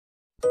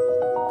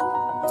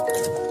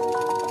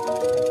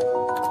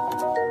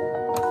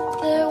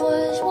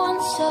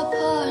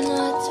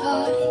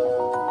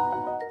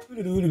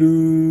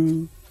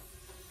Hello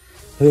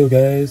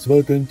guys,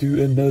 welcome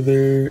to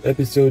another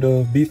episode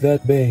of Beat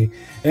That Bay.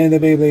 And the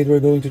Beyblade we're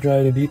going to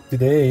try to beat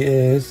today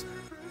is...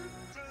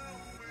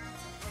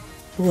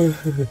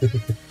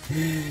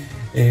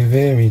 a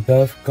very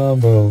tough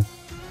combo.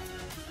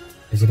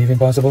 Is it even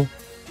possible?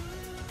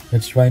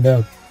 Let's find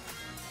out.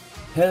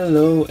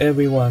 Hello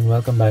everyone,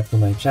 welcome back to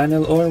my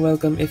channel, or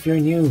welcome if you're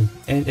new.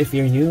 And if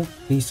you're new,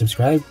 please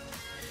subscribe.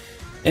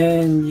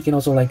 And you can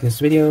also like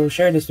this video,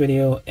 share this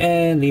video,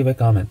 and leave a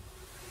comment.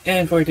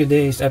 And for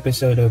today's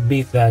episode of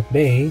Beat That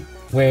Bay,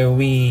 where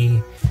we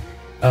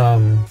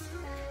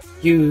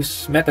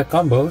use meta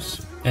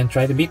combos and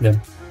try to beat them.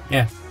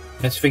 Yeah,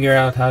 let's figure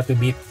out how to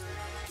beat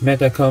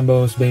meta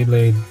combos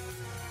Beyblade.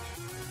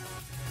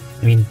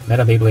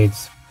 Meta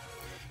Beyblades.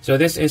 So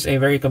this is a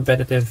very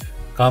competitive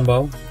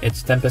combo.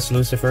 It's Tempest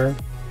Lucifer,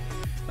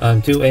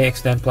 2A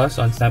Extend Plus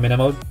on Stamina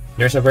mode.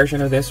 There's a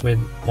version of this with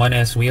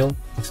 1S wheel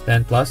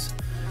Extend Plus.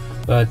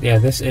 But yeah,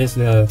 this is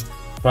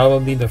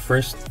probably the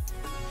first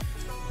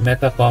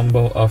meta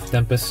combo of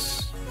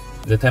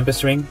the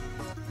Tempest ring.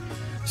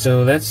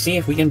 So let's see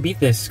if we can beat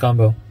this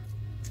combo.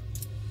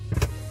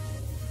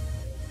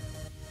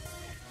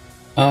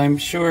 I'm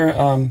sure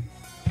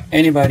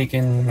anybody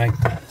can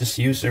just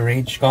use a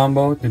rage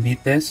combo to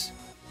beat this.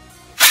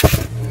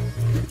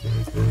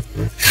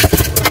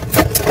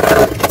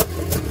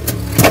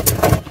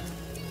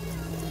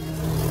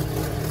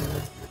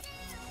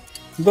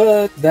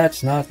 But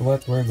that's not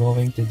what we're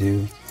going to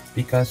do,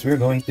 because we're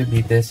going to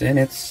beat this in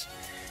its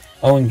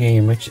own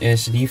game, which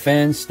is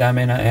defense,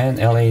 stamina, and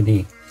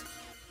LAD.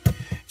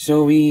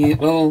 So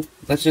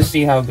let's just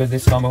see how good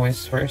this combo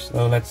is first.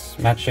 So let's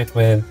match it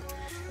with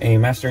a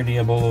Master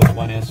Diabolos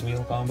 1S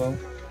wheel combo,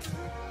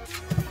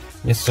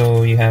 just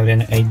so you have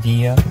an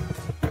idea.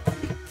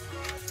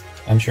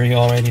 I'm sure you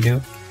already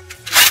do.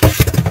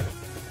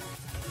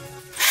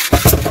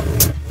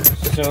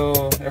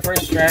 So the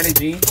first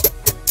strategy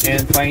in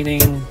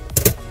fighting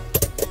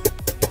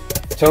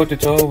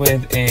toe-to-toe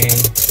with a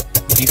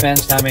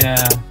defense stamina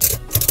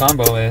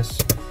combo is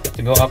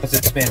to go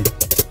opposite spin.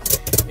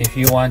 If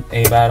you want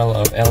a battle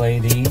of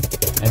LAD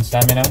and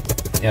stamina,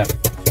 yeah,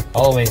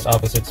 always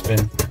opposite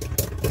spin.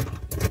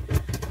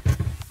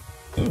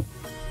 Ooh,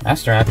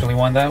 Master actually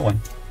won that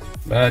one.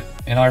 But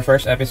in our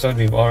first episode,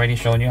 we've already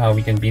shown you how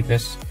we can beat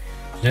this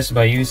just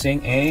by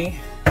using a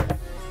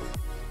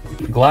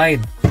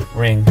glide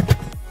ring.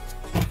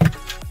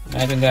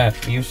 Imagine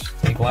that, use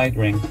a glide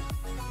ring.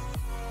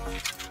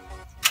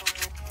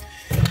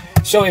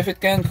 So if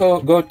it can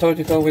go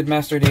toe-to-toe with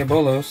Master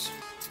Diabolos,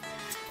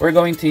 we're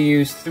going to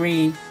use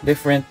 3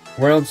 different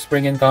World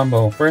Spriggan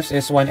combo. First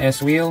is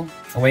 1S wheel,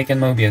 Awaken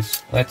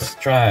Mobius. Let's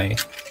try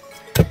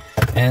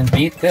and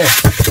beat this.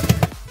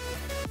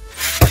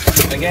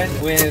 Again,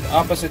 with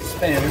opposite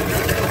spin.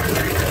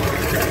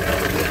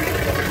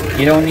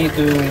 You don't need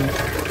to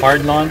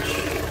hard launch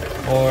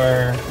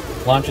or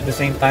launch at the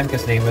same time,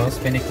 because they will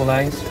spin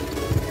equalize,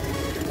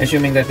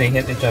 assuming that they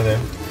hit each other.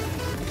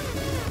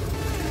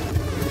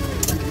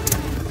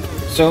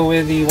 So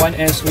with the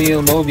 1S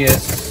wheel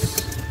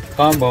Mobius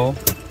combo,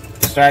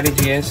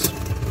 strategy is,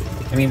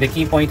 the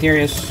key point here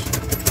is,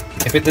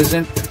 if it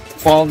doesn't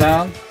fall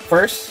down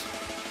first,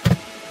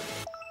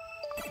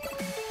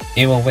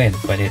 it will win,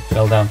 but it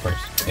fell down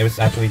first. It was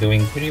actually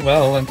doing pretty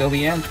well until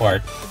the end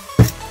part.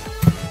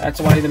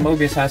 That's why the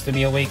Mobius has to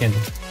be awakened.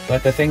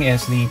 But the thing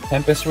is, the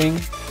Tempest ring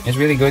is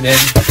really good in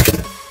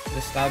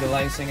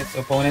destabilizing its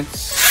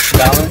opponent's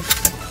balance.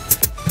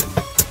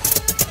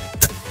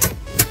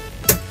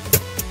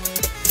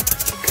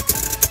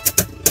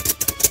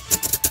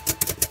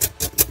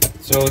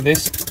 So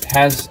this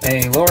has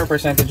a lower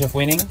percentage of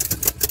winning,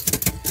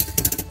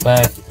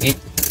 but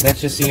let's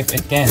just see if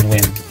it can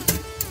win.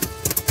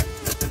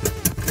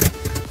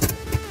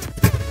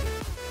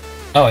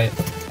 Oh, I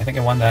think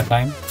it won that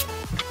time.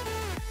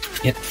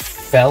 It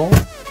fell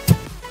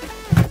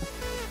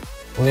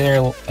a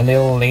little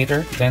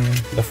later than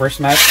the first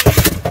match.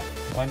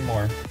 One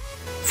more.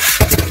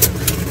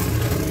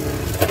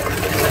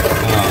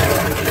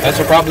 That's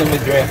a problem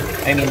with drift.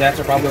 That's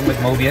a problem with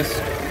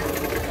Mobius.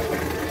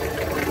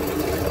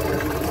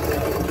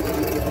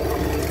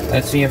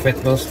 Let's see if it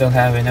will still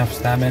have enough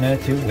stamina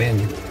to win.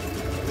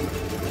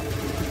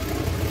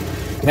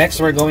 Next,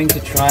 we're going to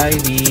try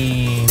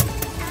the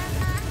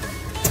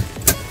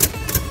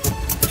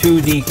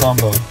 2D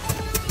combo.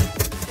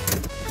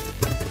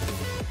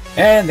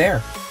 And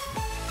there.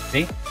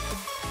 See?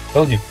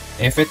 Told you.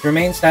 If it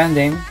remains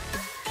standing,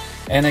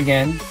 and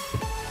again,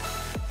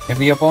 if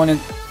the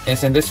opponent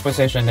is in this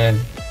position, then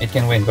it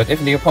can win. But if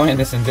the opponent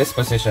is in this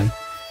position,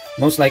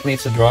 most likely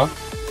it's a draw.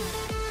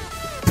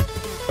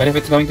 But if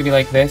it's going to be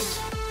like this,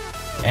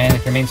 and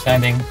it remains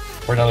standing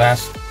for the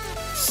last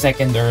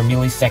second or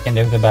millisecond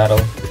of the battle,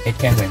 it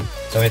can win.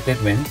 So it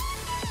did win.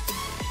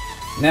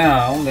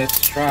 Now, let's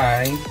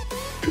try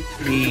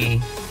the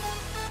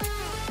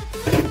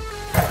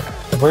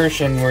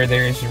version where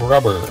there is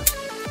rubber.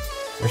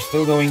 We're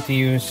still going to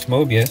use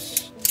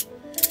Mobius,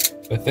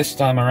 but this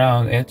time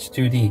around it's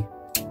 2D.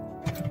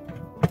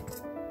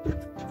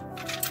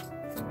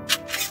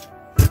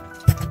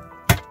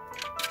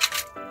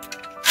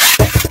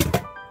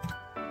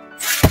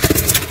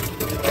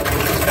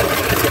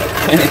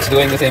 and it's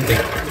doing the same thing.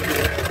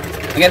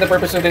 Again, the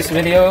purpose of this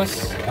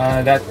videos,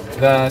 that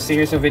the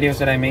series of videos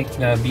that I make,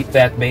 Beat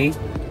That Bay,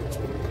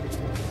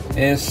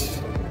 is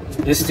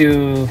just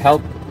to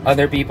help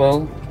other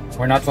people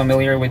who are not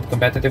familiar with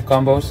competitive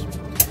combos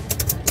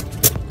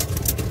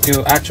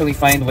to actually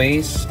find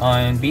ways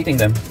on beating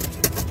them,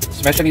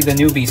 especially the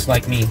newbies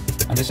like me.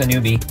 I'm just a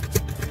newbie.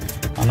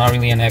 I'm not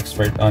really an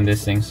expert on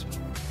these things.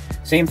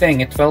 Same thing,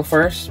 it fell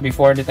first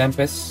before the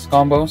Tempest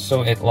combo,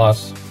 so it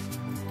lost.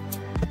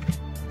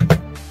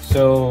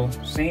 So,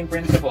 same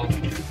principle.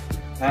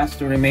 Has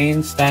to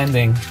remain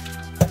standing.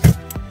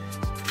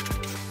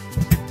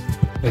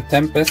 The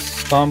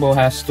Tempest combo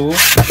has to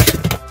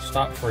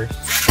stop first.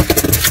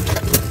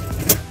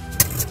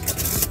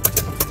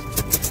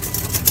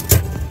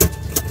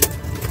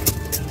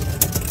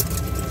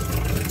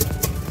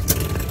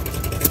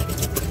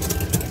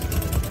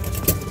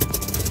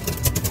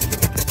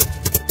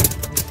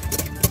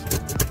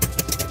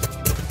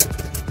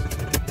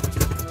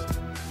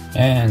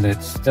 And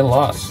it's still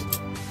lost.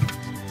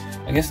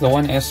 I guess the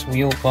 1S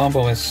wheel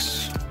combo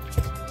is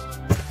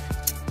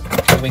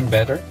doing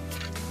better.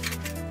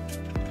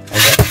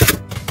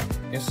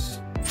 I guess.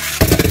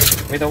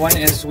 With the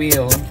 1S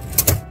wheel,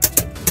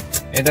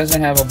 it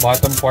doesn't have a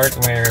bottom part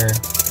where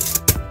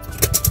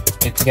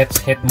it gets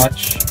hit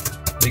much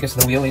because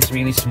the wheel is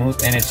really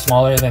smooth and it's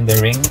smaller than the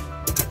ring.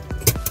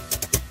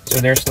 So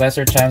there's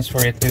lesser chance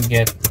for it to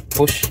get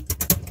pushed.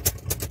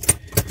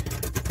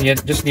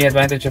 Just the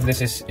advantage of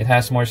this is it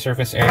has more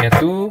surface area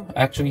to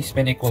actually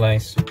spin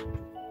equalize.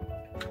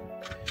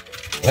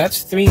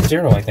 That's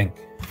 3-0, I think.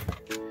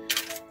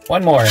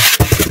 One more.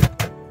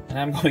 And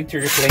I'm going to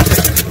replace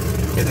it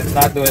because it's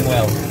not doing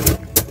well.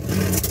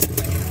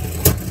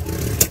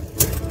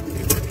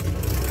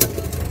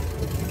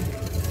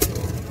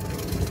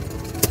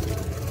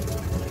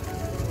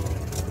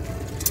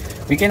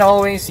 We can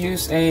always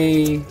use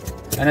an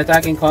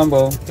attacking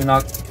combo to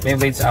knock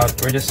Beyblades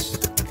out. We're just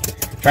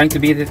trying to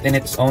beat it in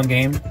its own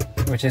game,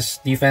 which is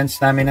defense,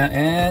 stamina,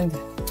 and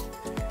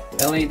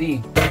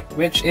LAD,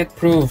 which it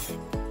proved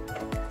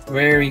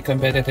very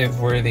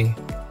competitive worthy.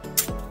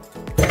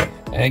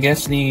 I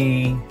guess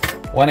the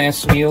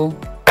 1S wheel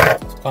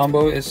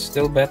combo is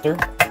still better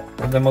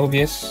than the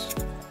Mobius,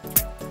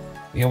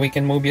 the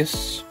Awakened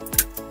Mobius,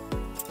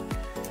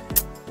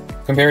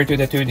 compared to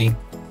the 2D,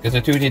 because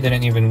the 2D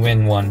didn't even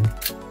win one.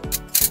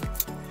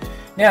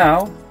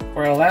 Now,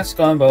 for our last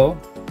combo,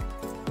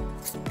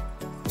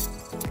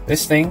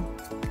 this thing,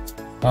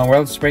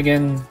 World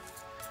Spriggan,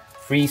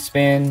 Free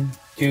Spin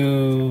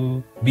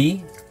to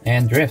B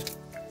and Drift.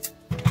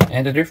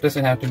 And the Drift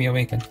doesn't have to be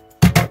awakened.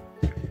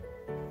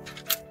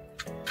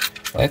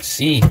 Let's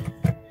see.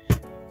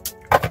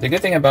 The good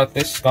thing about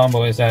this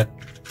combo is that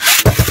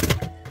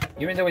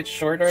even though it's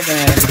shorter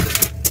than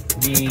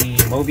the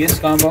Mobius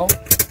combo,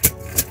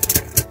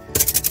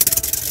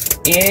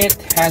 it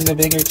has a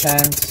bigger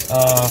chance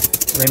of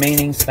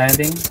remaining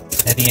standing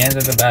at the end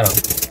of the battle.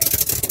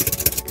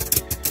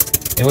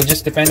 It will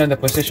just depend on the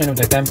position of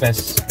the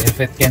Tempest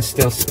if it can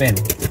still spin.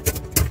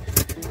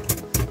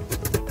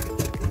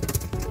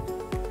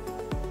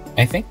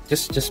 I think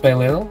just by a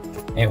little,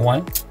 it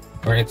won,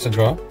 or it's a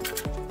draw.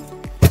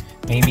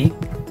 Maybe.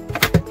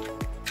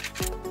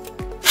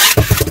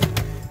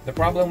 The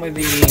problem with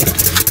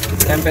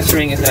the Tempest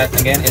ring is that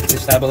again it's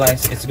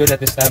destabilized. It's good at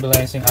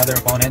destabilizing other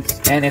opponents,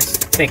 and it's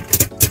thick.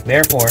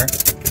 Therefore,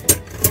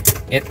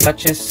 it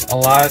touches a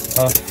lot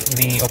of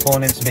the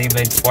opponent's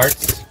Beyblade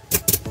parts,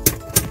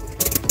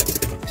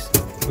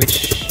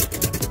 which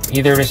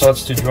either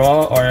results to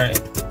draw or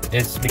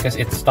it's because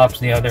it stops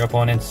the other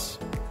opponent's.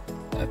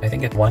 I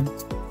think it won.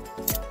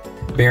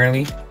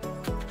 Barely.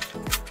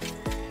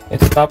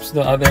 It stops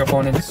the other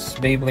opponent's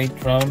Beyblade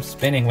from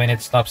spinning when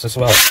it stops as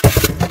well.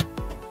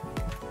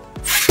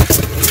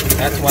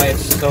 That's why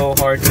it's so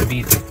hard to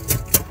beat.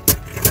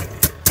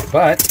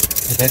 But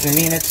it doesn't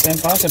mean it's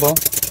impossible.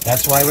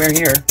 That's why we're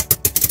here.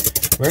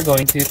 We're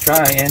going to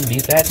try and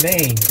beat that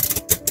bay.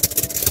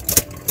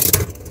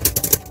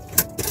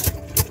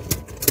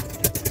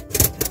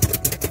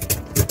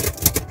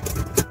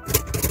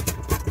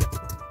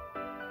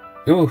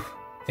 Ooh,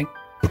 I think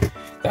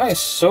that is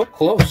so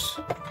close.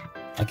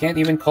 I can't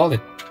even call it.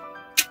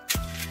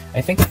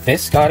 I think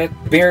this got it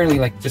barely,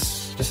 like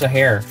just a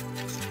hair.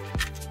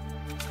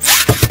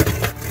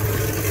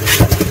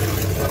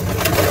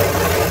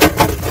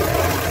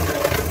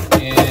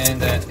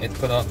 And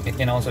it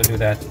can also do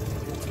that.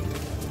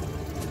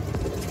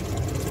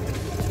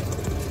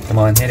 Come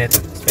on, hit it.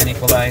 Spin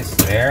equalize.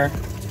 There.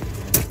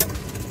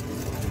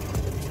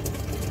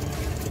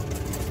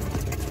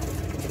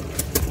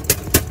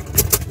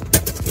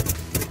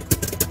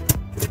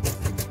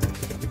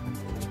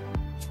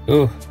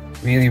 Ooh,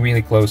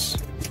 really close.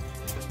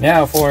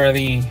 Now for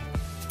the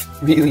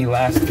really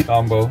last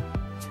combo.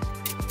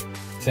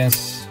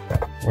 Since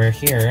we're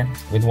here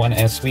with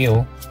 1S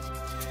wheel,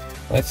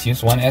 let's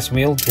use 1S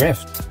wheel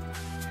drift.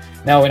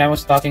 Now what I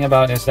was talking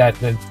about is that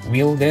the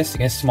wheel disc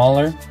is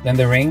smaller than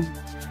the ring.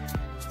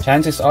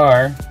 Chances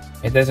are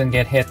it doesn't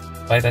get hit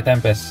by the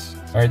Tempest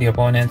or the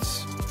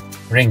opponent's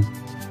ring.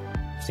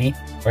 See?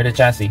 Or the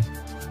chassis.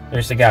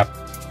 There's a gap.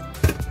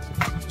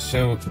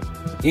 So,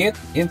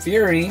 in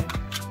theory,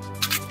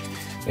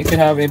 it could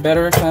have a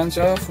better chance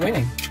of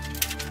winning.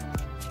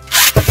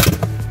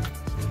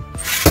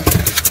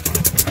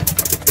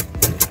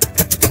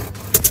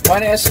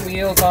 One S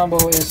wheel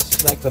combo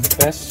is like the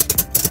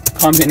best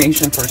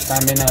combination for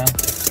stamina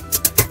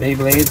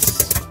Beyblades,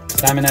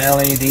 stamina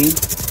LAD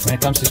when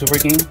it comes to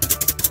Superking.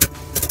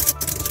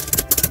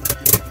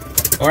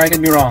 Or I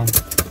could be wrong.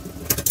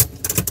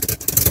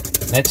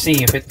 Let's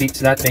see if it beats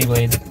that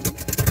Beyblade.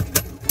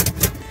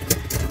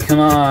 Come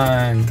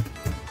on.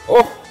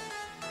 Oh!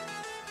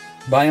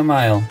 By a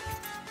mile.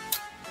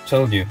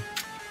 Told you.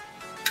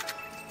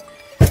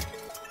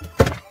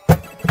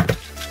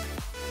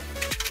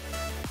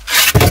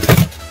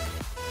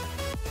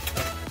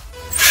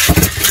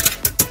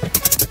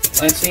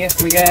 Let's see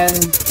if we can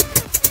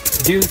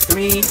do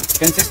 3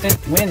 consistent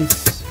wins.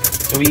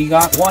 So we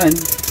got 1.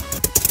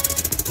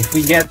 If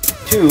we get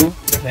 2,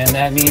 then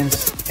that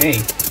means,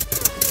 hey,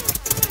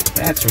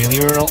 that's really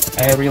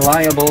a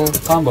reliable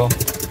combo.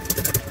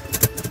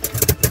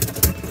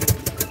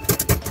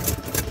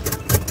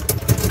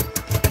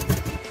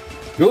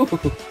 Ooh,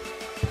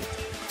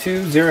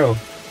 2-0.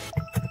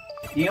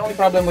 The only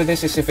problem with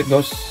this is if it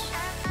goes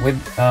with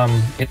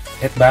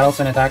it battles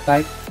an attack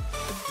type.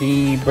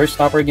 The burst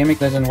stopper gimmick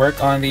doesn't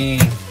work on the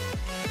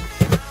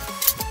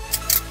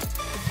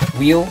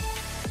wheel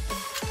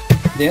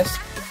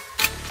disc,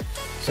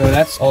 so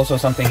that's also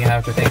something you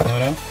have to take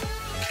note of.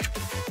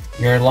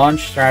 Your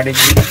launch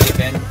strategy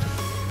can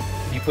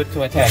be put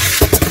to a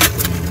test.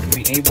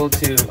 Be able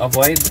to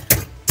avoid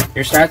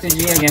your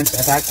strategy against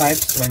attack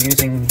types when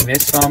using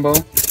this combo,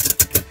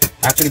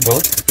 actually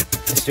both,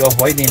 is to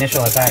avoid the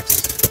initial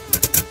attacks.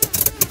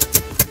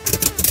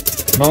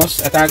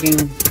 Most attacking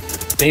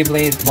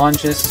Beyblade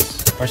launches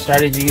or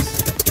strategies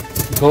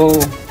go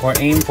or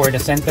aim for the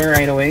center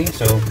right away,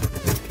 so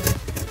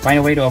find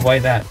a way to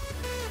avoid that.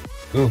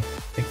 Ooh,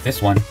 pick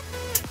this one.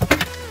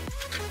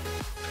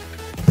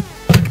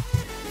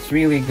 It's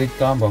really a good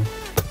combo.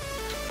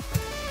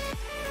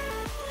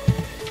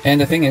 And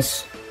the thing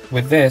is,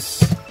 with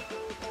this,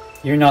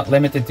 you're not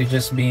limited to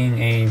just being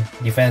a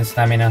defense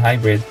stamina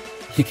hybrid.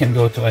 You can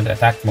go to an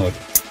attack mode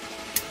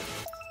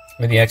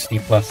with the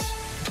XT Plus.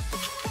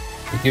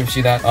 It gives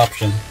you that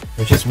option,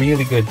 which is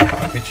really good,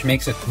 which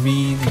makes it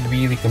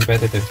really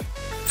competitive.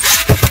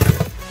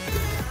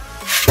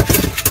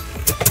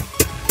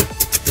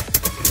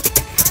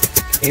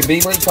 A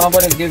Beyblade combo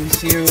that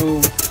gives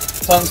you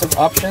tons of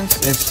options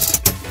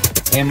is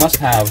a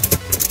must-have.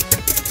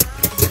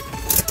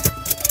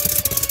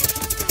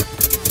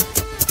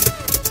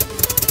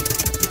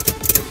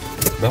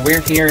 But we're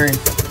here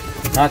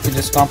not to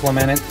just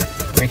compliment it,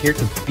 we're here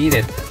to beat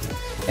it.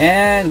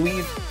 And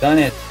we've done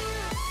it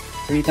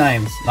 3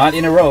 times. Not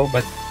in a row,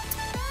 but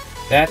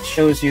that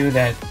shows you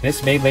that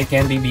this Beyblade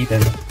can be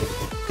beaten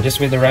just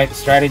with the right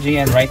strategy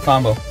and right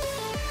combo.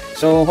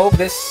 So hope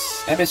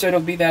this episode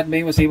of Be That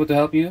Bay was able to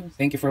help you.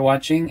 Thank you for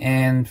watching,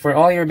 and for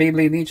all your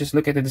Beyblade needs, just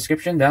look at the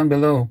description down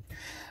below.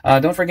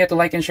 Don't forget to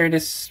like and share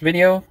this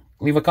video,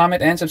 leave a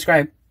comment, and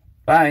subscribe.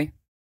 Bye!